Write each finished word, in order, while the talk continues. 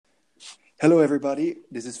Hello, everybody.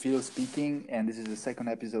 This is Philo speaking, and this is the second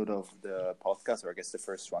episode of the podcast, or I guess the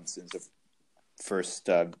first one since the first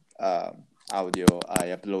audio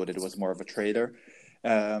I uploaded was more of a trailer.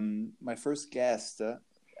 My first guest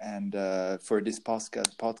and for this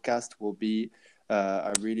podcast will be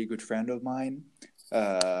a really good friend of mine.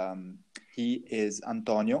 He is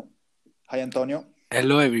Antonio. Hi, Antonio.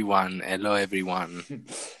 Hello everyone.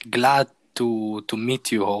 Glad to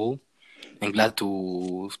meet you all, and glad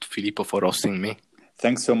to Filippo for hosting me.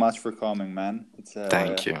 Thanks so much for coming, man.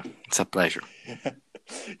 Thank you. It's a pleasure.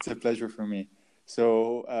 It's a pleasure for me.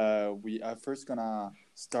 So we are first gonna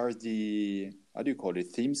start the, how do you call it,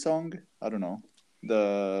 theme song? I don't know,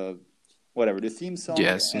 the theme song.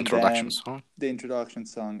 Yes, introduction song. The introduction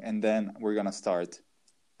song, and then we're gonna start.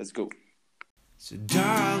 Let's go. So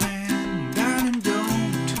darling,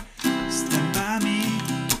 don't stand by me.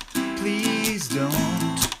 Please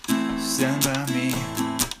don't stand by me.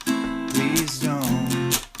 Please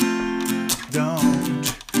don't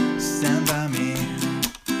stand by me.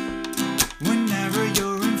 Whenever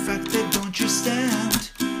you're infected, don't you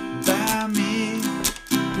stand by me.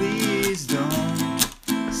 Please don't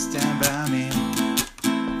stand by me.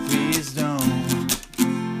 Please don't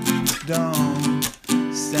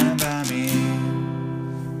stand by me.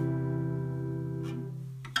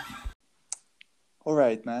 All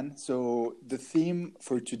right, man. So the theme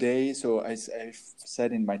for today. So I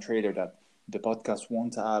said in my trailer that the podcast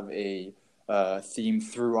won't have a theme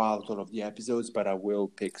throughout all of the episodes, but I will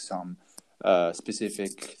pick some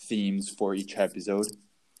specific themes for each episode.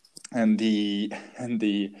 And the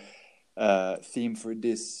theme for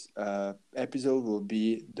this episode will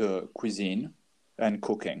be the cuisine and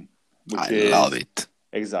cooking. Love it.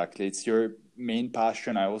 Exactly. It's your main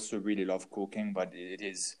passion. I also really love cooking, but it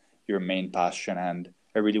is your main passion, and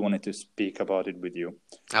I really wanted to speak about it with you.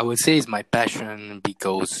 I would say it's my passion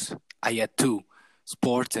because I had two,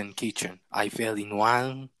 sports and kitchen. I failed in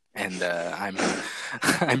one, and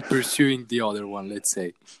I'm pursuing the other one, let's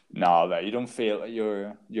say. No, but you don't fail.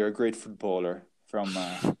 You're a great footballer.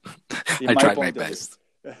 I tried my best.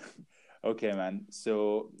 Okay, man.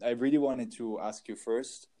 So I really wanted to ask you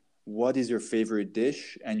first, what is your favorite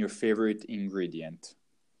dish and your favorite ingredient?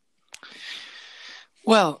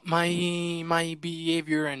 Well, my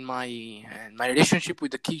behavior and my relationship with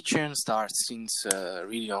the kitchen starts since a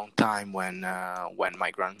really long time when my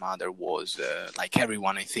grandmother was like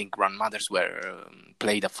everyone. I think grandmothers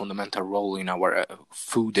played a fundamental role in our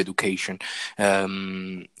food education.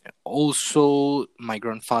 Also, my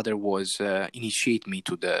grandfather was initiate me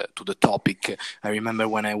to the topic. I remember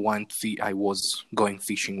when I was going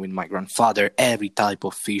fishing with my grandfather. Every type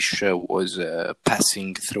of fish was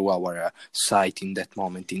passing through our site in that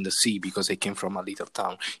moment in the sea, because I came from a little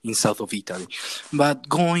town in south of Italy. But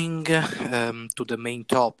going to the main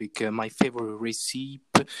topic, my favorite recipe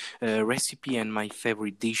and my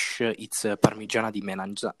favorite dish, it's Parmigiana di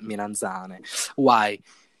Melanzane. Why?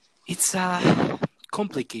 It's a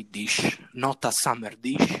complicated dish, not a summer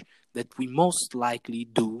dish that we most likely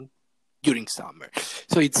do during summer.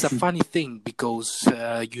 So it's a funny thing because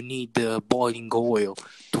you need boiling oil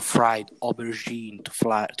to fry aubergine, to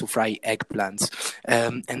fry eggplants,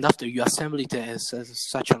 and after you assemble it as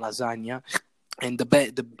such a lasagna. And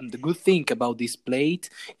the good thing about this plate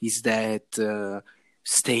is that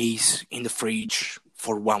stays in the fridge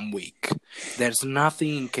for 1 week. There's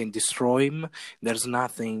nothing can destroy him. There's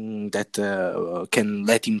nothing that can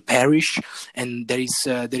let him perish, and there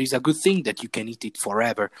is a good thing that you can eat it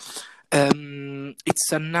forever.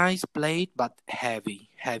 It's a nice plate, but heavy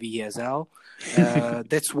as hell.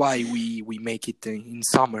 That's why we make it in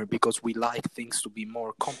summer, because we like things to be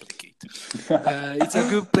more complicated. It's a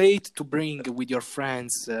good plate to bring with your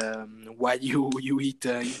friends while you eat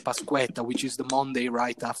in Pasquetta, which is the Monday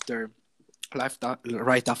right after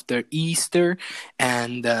Easter,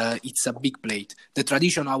 and it's a big plate. The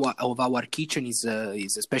tradition of our kitchen is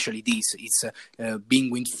especially this: it's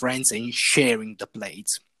being with friends and sharing the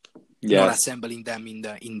plates. Yes. Not assembling them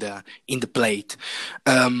in the plate.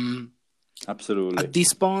 Absolutely. At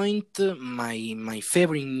this point, my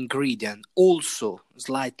favorite ingredient, also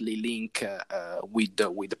slightly linked with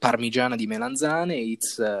the Parmigiana di Melanzane,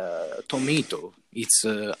 it's tomato. It's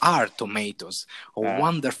our tomatoes, a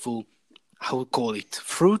wonderful, how we call it,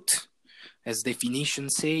 fruit. As definition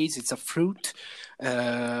says, it's a fruit.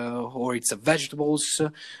 or it's vegetables.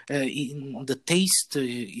 In the taste,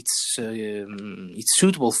 it's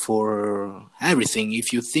suitable for everything.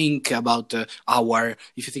 If you think about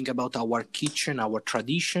our kitchen, our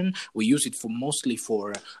tradition, we use it mostly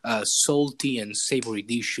for salty and savory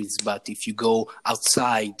dishes. But if you go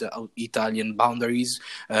outside Italian boundaries,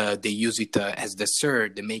 they use it as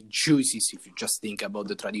dessert. They make juices. If you just think about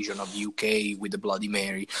the tradition of UK with the Bloody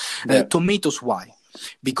Mary, tomatoes. Why?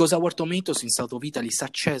 Because our tomatoes in south of Italy,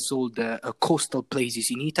 such as all the coastal places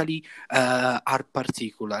in Italy, are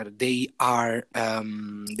particular. They are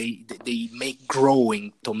they make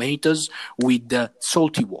growing tomatoes with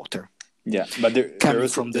salty water. Yeah, but coming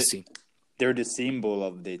from the sea. They're the symbol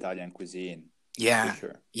of the Italian cuisine. Yeah,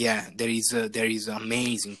 sure. Yeah. There is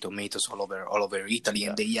amazing tomatoes all over Italy,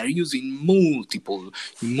 and they are used in multiple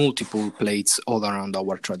plates all around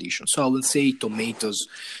our tradition. So I will say tomatoes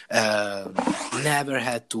never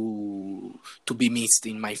had to be missed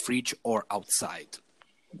in my fridge or outside.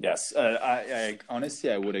 Yes, I honestly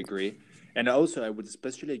I would agree, and also I would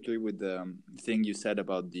especially agree with the thing you said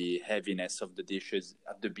about the heaviness of the dishes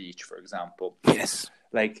at the beach, for example. Yes,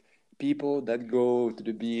 like. People that go to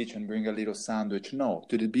the beach and bring a little sandwich. No,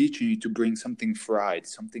 to the beach you need to bring something fried,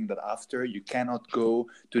 something that after you cannot go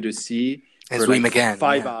to the sea and swim again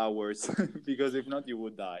 5 hours because if not you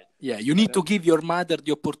would die. Yeah, you need to give your mother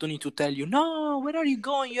the opportunity to tell you, no, where are you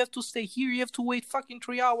going? You have to stay here. You have to wait fucking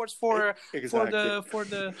 3 hours for the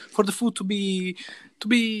food to be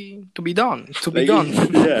done.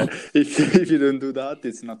 Yeah, if you don't do that,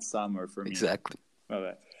 it's not summer for me. Exactly.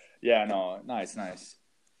 Okay. Yeah, no, nice.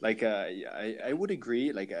 Like, I would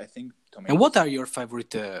agree. Like, I think tomatoes. And what are your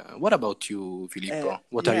favorite? What about you, Filippo?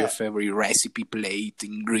 What are your favorite recipe, plate,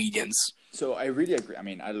 ingredients? So I really agree. I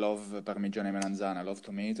mean, I love Parmigiano e Melanzane. I love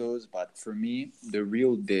tomatoes, but for me, the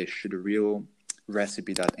real dish, the real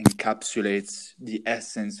recipe that encapsulates the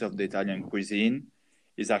essence of the Italian cuisine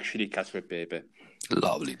is actually cacio e pepe.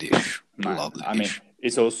 Lovely dish. I mean,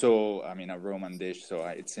 it's also, a Roman dish, so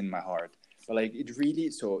it's in my heart. But like it really,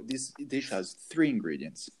 so this dish has 3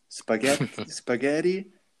 ingredients: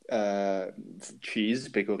 spaghetti, cheese,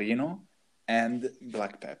 pecorino, and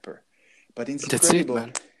black pepper. But it's incredible. That's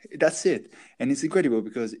it, man. That's it, and it's incredible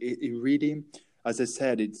because it really, as I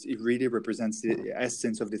said, it really represents the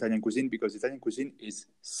essence of the Italian cuisine because Italian cuisine is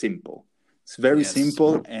simple. It's very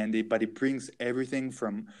simple, but it brings everything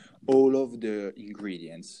from all of the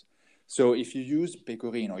ingredients. So if you use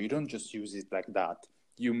pecorino, you don't just use it like that.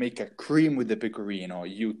 You make a cream with the pecorino.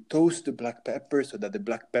 You toast the black pepper so that the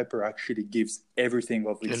black pepper actually gives everything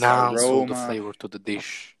of its aroma. All the flavor to the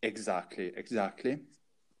dish. Exactly.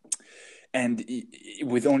 And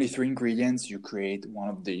with only 3 ingredients, you create one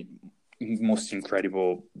of the most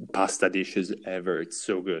incredible pasta dishes ever. It's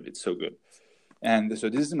so good. And so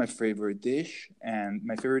this is my favorite dish and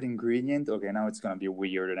my favorite ingredient. Okay, now it's going to be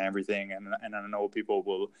weird and everything. And I know people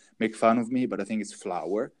will make fun of me, but I think it's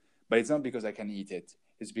flour. But it's not because I can eat it.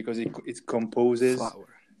 It's because it composes flour.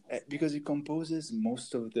 Because it composes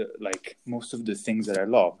most of the things that I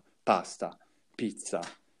love: pasta, pizza,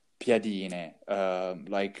 piadine,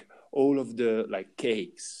 like all of the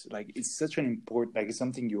cakes. Like it's such an important, it's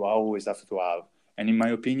something you always have to have. And in my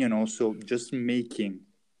opinion, also just making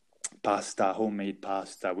pasta, homemade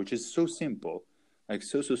pasta, which is so simple,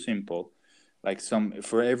 so simple. Like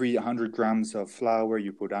for every 100 grams of flour,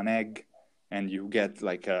 you put an egg. And you get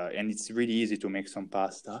and it's really easy to make some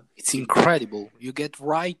pasta. It's incredible. You get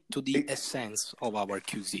right to the essence of our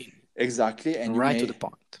cuisine. Exactly. And to the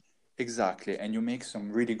point. Exactly. And you make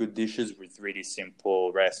some really good dishes with really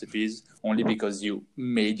simple recipes only because you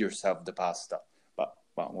made yourself the pasta. But,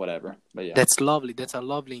 well, whatever. But yeah. That's lovely. That's a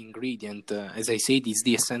lovely ingredient. As I said, it's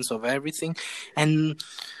the essence of everything. And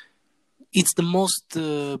it's the most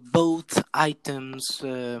bought items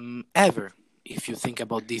ever. If you think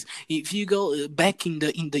about this, if you go back in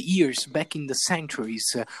the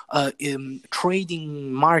centuries,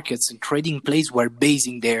 trading markets and trading places were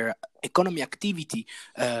basing their economy activities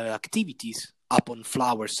upon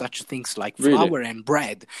flour, such things like flour and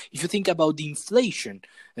bread. If you think about the inflation,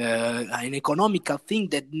 an economical thing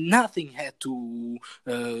that nothing had to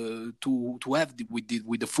have with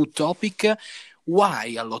the food topic.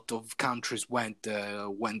 Why a lot of countries went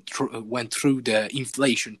through the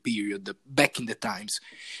inflation period back in the times,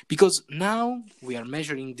 because now we are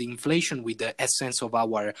measuring the inflation with the essence of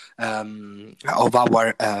our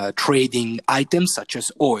trading items such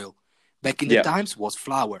as oil. Back in the times was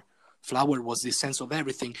flour. Flour was the essence of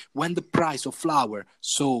everything. When the price of flour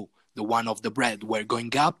saw the one of the bread, were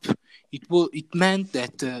going up, it meant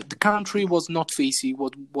that the country was not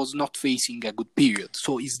facing a good period.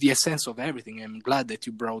 So it's the essence of everything. I'm glad that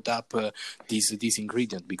you brought up this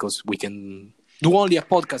ingredient, because we can do only a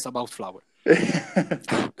podcast about flour.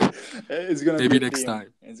 It's gonna Maybe be a next theme.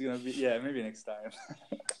 time. It's gonna be maybe next time.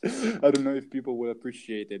 I don't know if people will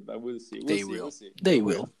appreciate it, but we'll see. They We'll will. see. They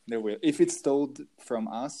will. They will. If it's told from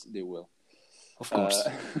us, they will. Of course.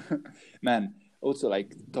 Man, also,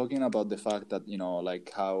 like, talking about the fact that,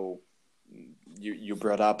 like, how you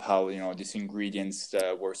brought up how, these ingredients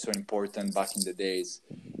were so important back in the days.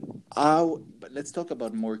 But let's talk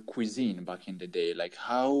about more cuisine back in the day, like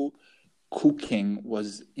how cooking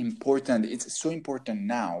was important. It's so important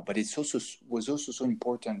now, but it's also was also so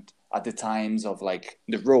important at the times of, like,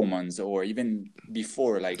 the Romans, or even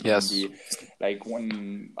before, like, Yes.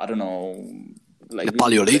 when I don't know, like The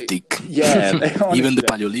Paleolithic. like, honestly, Even the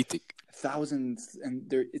Paleolithic. thousands and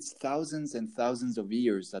thousands of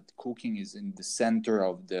years that cooking is in the center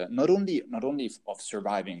of the not only of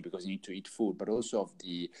surviving, because you need to eat food, but also of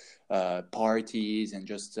the parties and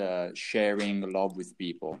just sharing love with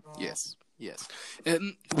people. Yes.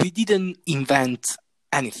 We didn't invent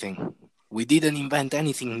anything. We didn't invent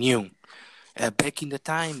anything new. Back in the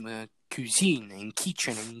time, cuisine and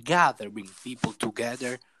kitchen and gathering people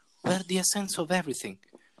together were the essence of everything.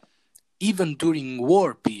 Even during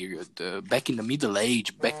war period, back in the Middle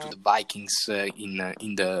Age, back to the Vikings in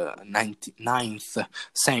the 9th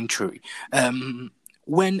century,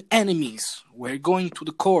 when enemies were going to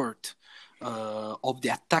the court of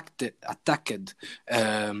the threatened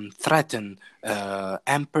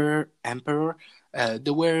emperor,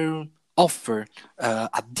 they were offered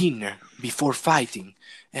a dinner before fighting.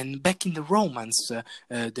 And back in the Romans,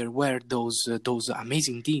 there were those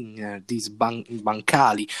amazing things, these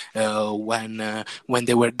bancali, when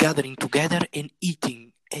they were gathering together and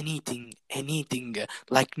eating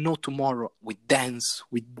like no tomorrow, with dance,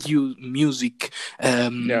 with music,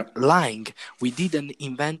 lying. We didn't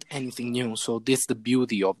invent anything new. So that's the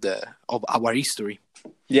beauty of our history.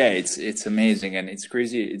 Yeah, it's amazing, and it's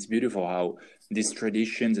crazy. It's beautiful how these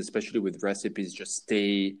traditions, especially with recipes, just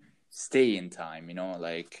stay in time,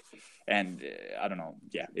 like, and I don't know.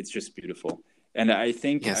 Yeah, it's just beautiful. And I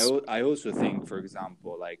think, Yes. I also think, for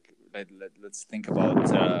example, like, let's think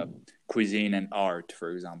about cuisine and art,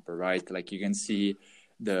 for example, right? Like, you can see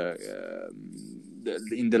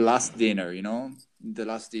in the Last Dinner, the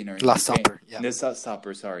Last Dinner, Last Supper, yeah. the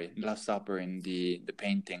supper, sorry, Last Supper in the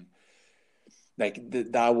painting. Like,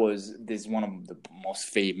 that was one of the most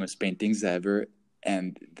famous paintings ever,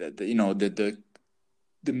 and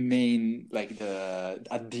the main, like,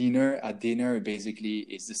 a dinner basically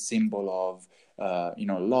is the symbol of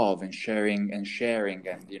love and sharing, and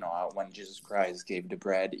when Jesus Christ gave the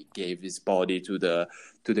bread, he gave his body to the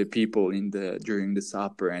people during the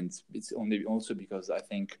supper. And it's only also because I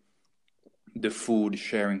think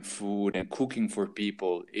sharing food and cooking for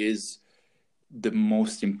people is the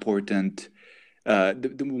most important,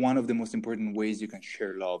 one of the most important ways you can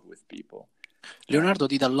share love with people. Leonardo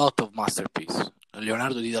did a lot of masterpieces.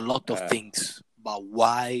 Leonardo did a lot of things, but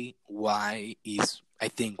why is, I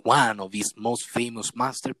think, one of his most famous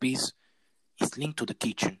masterpieces is linked to the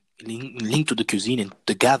kitchen, linked to the cuisine and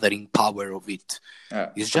the gathering power of it.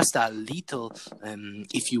 It's just a little,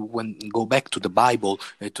 if you go back to the Bible,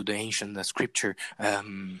 to the ancient scripture,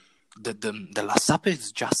 the Last Supper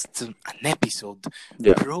is just an episode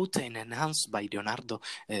brought and enhanced by Leonardo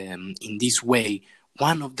in this way.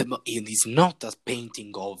 One of them, it is not a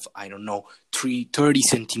painting of, I don't know, 30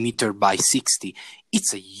 centimeter by 60.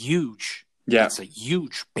 It's a huge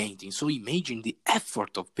painting. So imagine the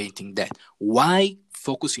effort of painting that. Why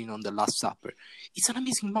focusing on the Last Supper? It's an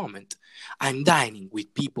amazing moment. I'm dining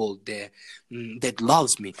with people that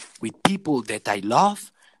loves me, with people that I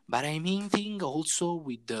love, but I'm eating also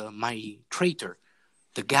with my traitor,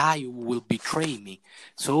 the guy who will betray me.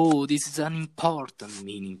 So this is an important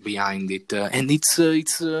meaning behind it, and it's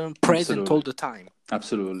present Absolutely. all the time.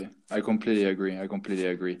 Absolutely, I completely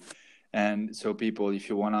agree. And so, people, if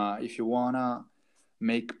you wanna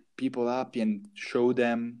make people happy and show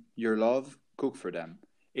them your love, cook for them,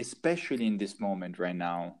 especially in this moment right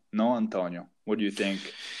now. No, Antonio, what do you think?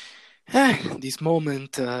 This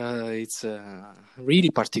moment, it's really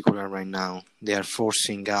particular right now. They are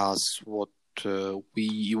forcing us what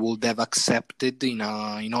we would have accepted in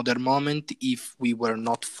another moment if we were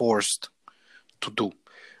not forced to do.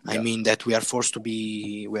 Yeah. I mean that we are forced to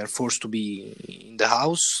be in the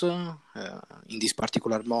house in this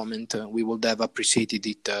particular moment. We would have appreciated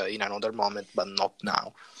it in another moment, but not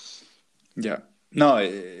now. Yeah, no,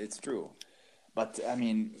 it's true. But I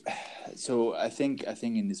mean, so I think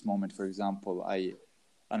in this moment, for example, I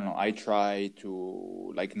don't know. I try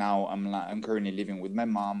to, like, now I'm currently living with my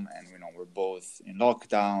mom, and we're both in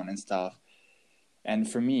lockdown and stuff. And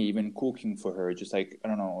for me, even cooking for her, just like, I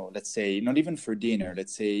don't know, let's say not even for dinner.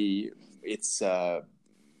 Let's say it's I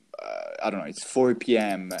don't know, it's 4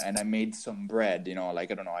 p.m. and I made some bread.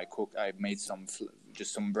 Like, I don't know, I made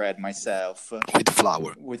just some bread myself With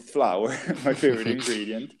flour. with flour, my favorite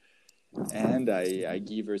ingredient. And I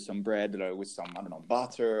give her some bread with some, I don't know,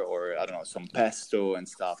 butter, or I don't know, some pesto and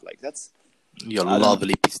stuff. Like, that's Your I don't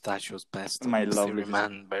lovely pistachios pesto. my I still lovely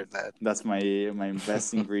remember that. that's my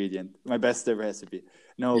best ingredient, my best recipe.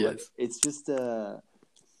 No, but Yes. it's just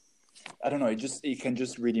I don't know. It can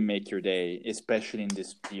just really make your day, especially in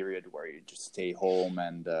this period where you just stay home,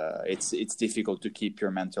 and it's difficult to keep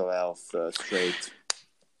your mental health straight.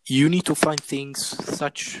 You need to find things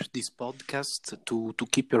such this podcast to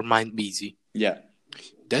keep your mind busy. Yeah,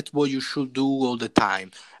 That's what you should do all the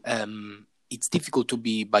time. It's difficult to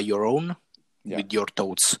be by your own with your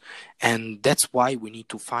thoughts, and that's why we need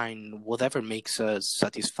to find whatever makes us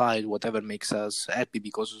satisfied, whatever makes us happy,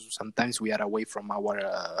 because sometimes we are away from our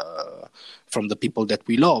from the people that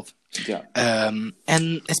we love. yeah,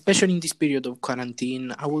 And especially in this period of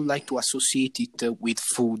quarantine, I would like to associate it with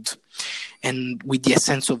food and with the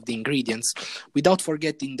essence of the ingredients, without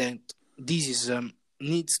forgetting that this is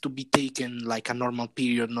needs to be taken like a normal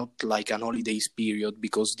period, not like an holidays period,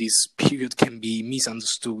 because this period can be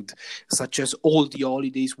misunderstood. Such as all the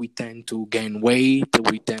holidays, we tend to gain weight,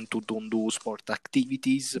 we tend to don't do sport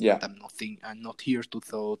activities. Yeah. But I'm not here to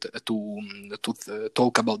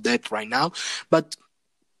talk about that right now. But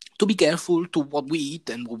to be careful to what we eat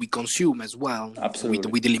and what we consume as well. Absolutely.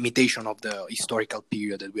 With the limitation of the historical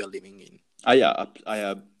period that we are living in. I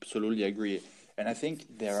absolutely agree. And I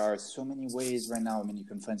think there are so many ways right now. I mean, you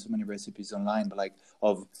can find so many recipes online, but like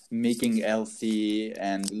of making healthy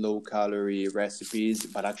and low calorie recipes,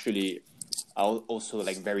 but actually also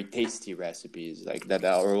like very tasty recipes, like that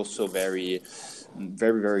are also very,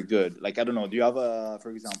 very, very good. Like, I don't know, do you have an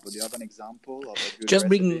example of a good Just recipe?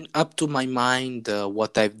 bring up to my mind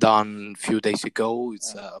what I've done a few days ago.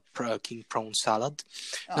 It's king prawn salad.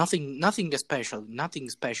 Nothing special,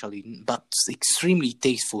 but it's extremely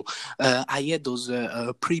tasteful. I had those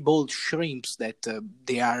pre-boiled shrimps that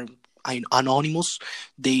they are anonymous.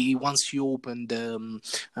 They once you open the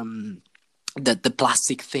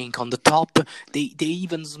plastic thing on the top, they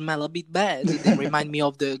even smell a bit bad. They remind me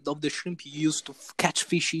of the shrimp you used to catch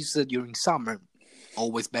fishes during summer.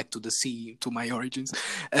 Always back to the sea, to my origins.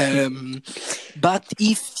 But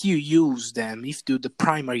if you use them, if you do the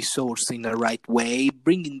primary source in the right way,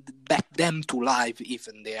 bringing back them to life,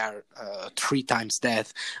 even they are 3 times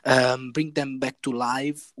death, bring them back to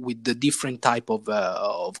life with the different type of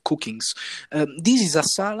cookings. This is a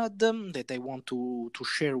salad that I want to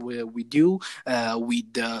share with you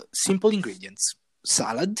with simple ingredients.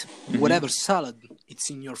 Salad, whatever salad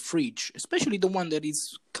it's in your fridge, especially the one that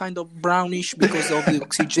is kind of brownish because of the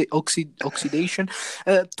oxidation.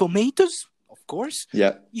 Tomatoes, of course.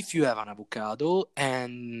 Yeah. If you have an avocado,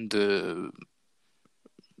 and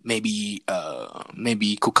maybe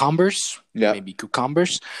cucumbers. Yeah. Maybe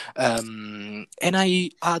cucumbers. And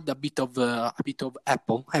I add a bit of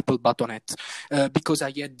apple buttonette, because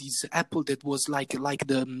I had this apple that was like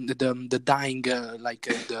the dying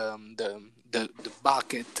the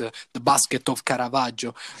basket of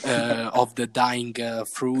Caravaggio of the dying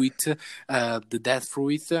fruit, the death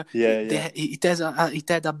fruit. Yeah. It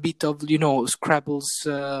had a bit of scrabbles,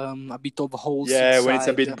 a bit of holes. Yeah, inside. when it's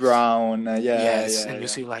a bit brown. Yes, and yeah. you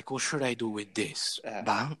say like, what should I do with this?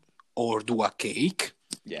 Or do a cake.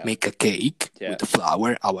 Yeah. Make a cake with the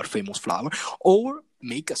flour, our famous flour, or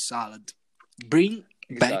make a salad. Bring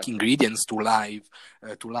back ingredients to life.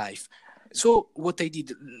 So what I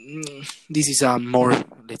did, this is a more,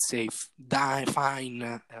 let's say,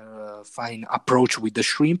 fine approach with the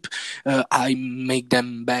shrimp. I make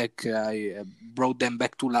them back. I brought them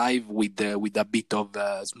back to life with a bit of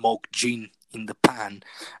smoked gin in the pan.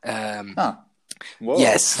 Whoa.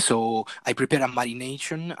 Yes, so I prepare a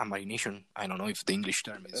marination. I don't know if the English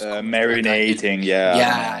term is marinating.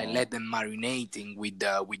 I let them marinating with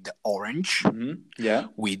the orange,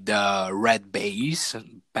 with the red base,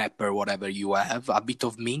 pepper, whatever you have, a bit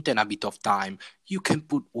of mint and a bit of thyme. You can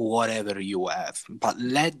put whatever you have, but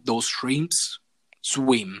let those shrimps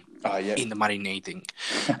swim in the marinating.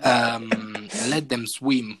 Let them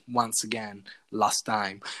swim once again last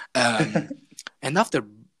time, and after,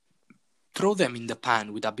 throw them in the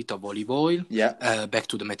pan with a bit of olive oil. Back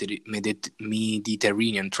to the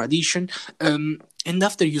Mediterranean tradition. And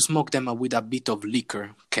after you smoke them with a bit of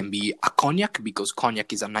liquor, can be a cognac, because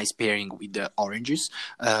cognac is a nice pairing with the oranges,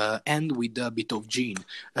 and with a bit of gin.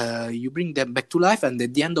 You bring them back to life, and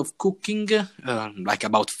at the end of cooking, like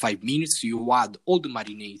about 5 minutes, you add all the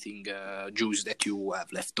marinating juice that you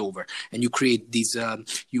have left over, and you create this.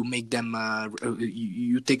 You make them.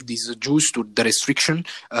 You take this juice to the restriction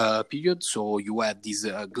period, so you have this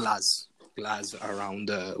glass around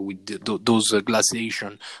with those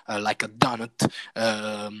glaciation like a donut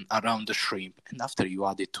around the shrimp, and after you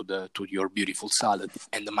add it to your beautiful salad,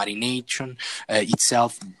 and the marination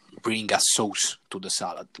itself bring a sauce to the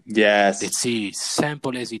salad. Yes, That's it,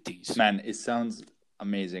 simple as it is. man, it sounds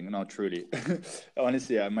amazing. No, truly.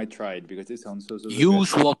 Honestly, I might try it because it sounds so good.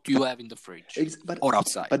 Use what you have in the fridge or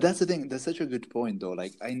outside. But that's the thing. That's such a good point, though.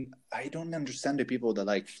 Like, I don't understand the people that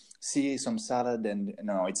like see some salad and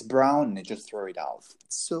no, it's brown and they just throw it out.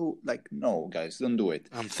 So like, no, guys, don't do it.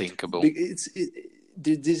 Unthinkable.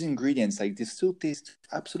 These ingredients, like, they still taste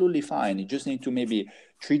absolutely fine. You just need to maybe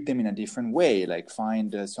treat them in a different way, like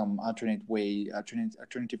find some alternative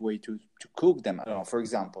way to cook them. I don't know. For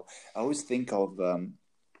example, I always think of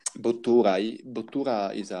Bottura.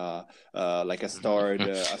 Bottura is like a starred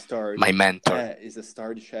my mentor. Is a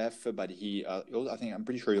starred chef, but I'm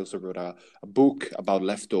pretty sure he also wrote a book about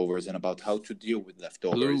leftovers and about how to deal with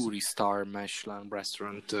leftovers. Blue Star Michelin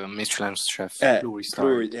restaurant, Michelin chef. Blue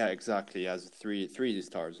Star. Yeah, exactly. He has three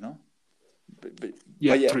stars, no? But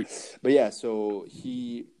three. But yeah, so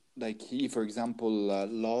he for example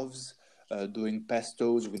loves doing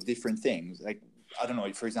pestos with different things. Like, I don't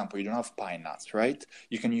know, for example, you don't have pine nuts, right?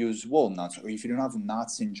 You can use walnuts, or if you don't have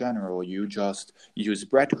nuts in general, you just use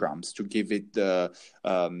breadcrumbs to give it the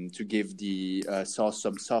sauce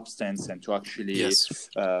some substance, and to actually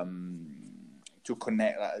to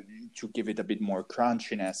connect, to give it a bit more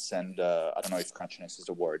crunchiness. And I don't know if crunchiness is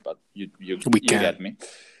a word, but you get me.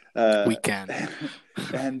 We can.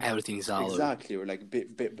 And everything is olive. Exactly. Or like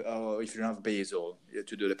if you don't have basil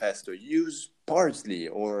to do the pesto, use parsley,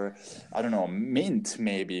 or I don't know, mint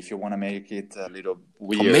maybe, if you want to make it a little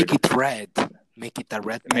weird. Or make it red. Make it a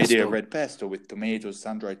red pesto. Maybe a red pesto with tomatoes,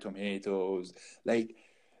 sun-dried tomatoes, like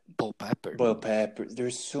bell pepper.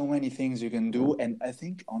 There's so many things you can do, and I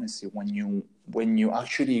think honestly, when you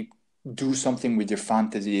actually do something with your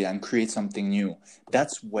fantasy and create something new,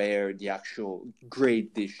 that's where the actual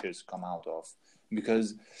great dishes come out of.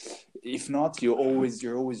 Because if not, you're always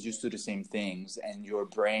used to the same things, and your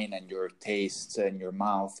brain and your tastes and your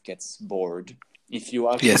mouth gets bored. If you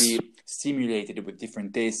actually stimulate it with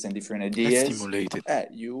different tastes and different ideas,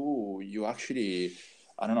 you actually,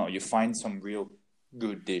 I don't know, you find some real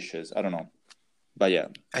good dishes. I don't know, but yeah,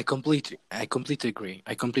 I completely agree.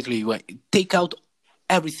 Take out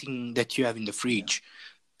everything that you have in the fridge.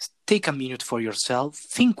 Take a minute for yourself.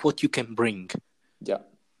 Think what you can bring.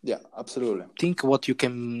 Yeah, absolutely. Think what you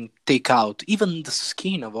can take out. Even the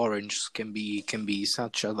skin of orange can be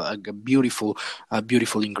such a beautiful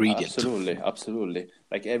ingredient. Absolutely.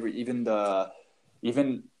 Like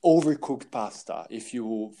even overcooked pasta. If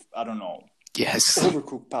you, I don't know. Yes.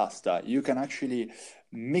 Overcooked pasta, you can actually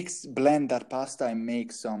blend that pasta and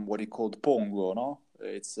make some what is called pongo, no?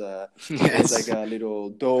 It's like a little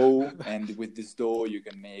dough, and with this dough you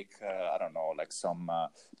can make I don't know, like some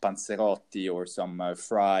panzerotti or some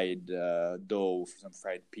fried dough, some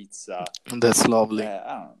fried pizza. That's lovely.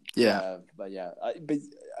 But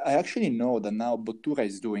I actually know that now Bottura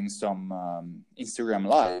is doing some Instagram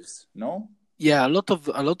lives, no? Yeah, a lot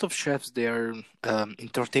of chefs, they're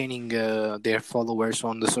entertaining their followers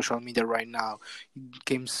on the social media right now. It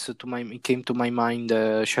came to my mind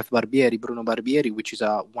Chef Bruno Barbieri, which is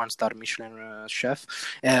a 1-star Michelin chef,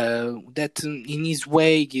 that in his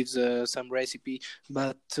way gives some recipe,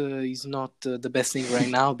 but is not the best thing right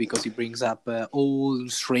now, because he brings up all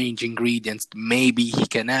strange ingredients maybe he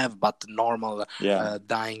can have, but normal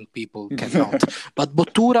dying people cannot. But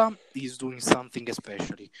Bottura is doing something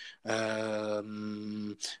especially.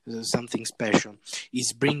 Something special.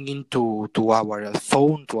 Is bringing to our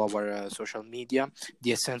phone, to our social media,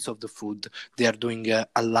 the essence of the food. They are doing a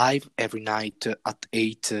live every night at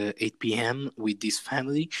 8 p.m. with this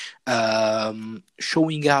family,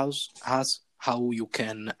 showing us how you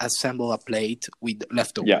can assemble a plate with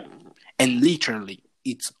leftover. Yeah. And literally,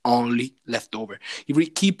 it's only leftover. He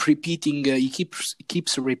keeps repeating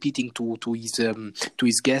to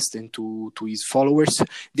his guests and to his followers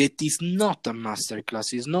that is not a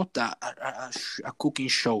masterclass. It's not a cooking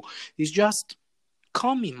show. It's just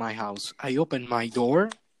come in my house. I open my door,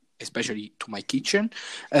 especially to my kitchen,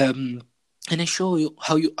 and I show you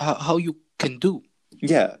how you can do.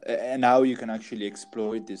 Yeah, and how you can actually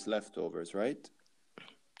exploit these leftovers, right?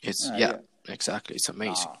 It's Yeah. exactly. It's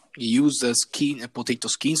amazing. Ah. You use potato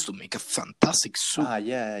skins to make a fantastic soup.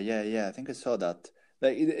 Yeah. I think I saw that.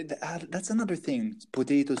 Like that's another thing.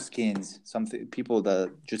 Potato skins, something people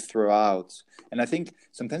that just throw out, and I think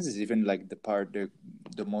sometimes it's even like the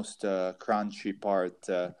most crunchy part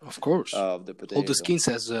Of course, of the all the potato. skins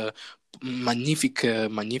has magnific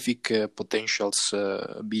potentials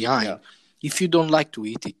behind. Yeah. If you don't like to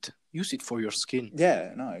eat it, use it for your skin.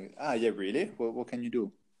 Yeah. No. Yeah. Really? What can you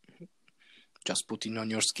do? Just put it on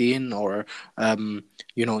your skin, or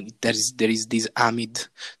there is this amide,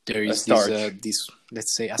 there is this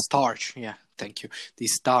let's say a starch. Yeah, thank you.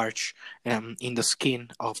 This starch in the skin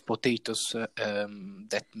of potatoes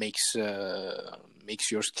that makes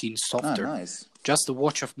your skin softer. Nice. Just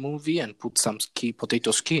watch a movie and put some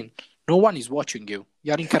potato skin. No one is watching you.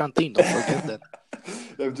 You are in quarantine. Don't forget that.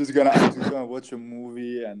 I'm just gonna watch a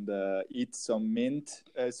movie and eat some mint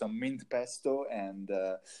pesto and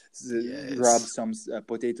grab some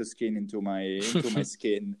potato skin into my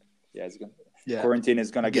skin. Yeah, it's gonna. Yeah. Quarantine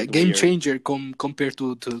is gonna get game weird. changer compared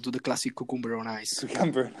to the classic cucumber on ice.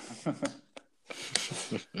 Cucumber.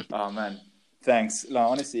 Oh man, thanks. No,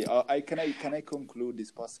 honestly, can I conclude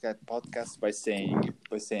this podcast by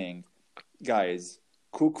saying, guys,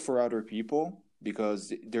 cook for other people,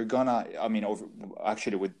 because they're gonna. I mean,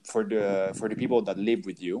 for the people that live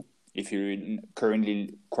with you, if you're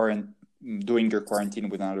currently doing your quarantine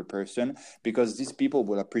with another person, because these people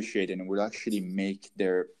will appreciate it and will actually make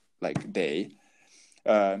their day.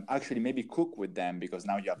 Actually, maybe cook with them, because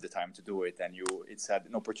now you have the time to do it, and it's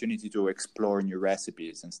an opportunity to explore new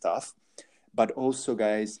recipes and stuff. But also,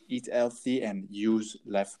 guys, eat healthy and use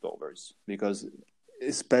leftovers, because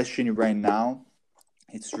especially right now,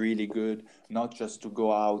 it's really good not just to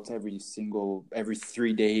go out every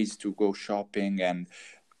 3 days to go shopping, and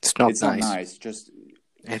it's not nice. Just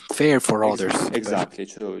and fair for others. Exactly.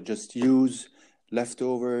 So just use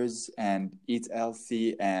leftovers and eat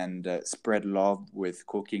healthy and spread love with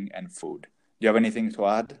cooking and food. Do you have anything to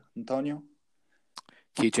add, Antonio?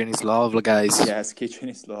 Kitchen is love, guys. Yes, kitchen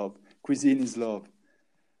is love. Cuisine is love.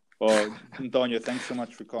 Well, Antonio, thanks so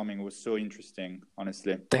much for coming. It was so interesting,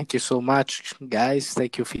 honestly. Thank you so much, guys.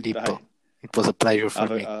 Thank you, Filippo. Bye. It was a pleasure for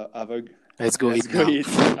me. Let's go eat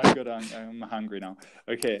now. I'm hungry now.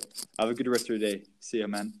 Okay. Have a good rest of your day. See you,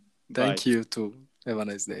 man. Thank you, too. Have a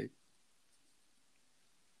nice day.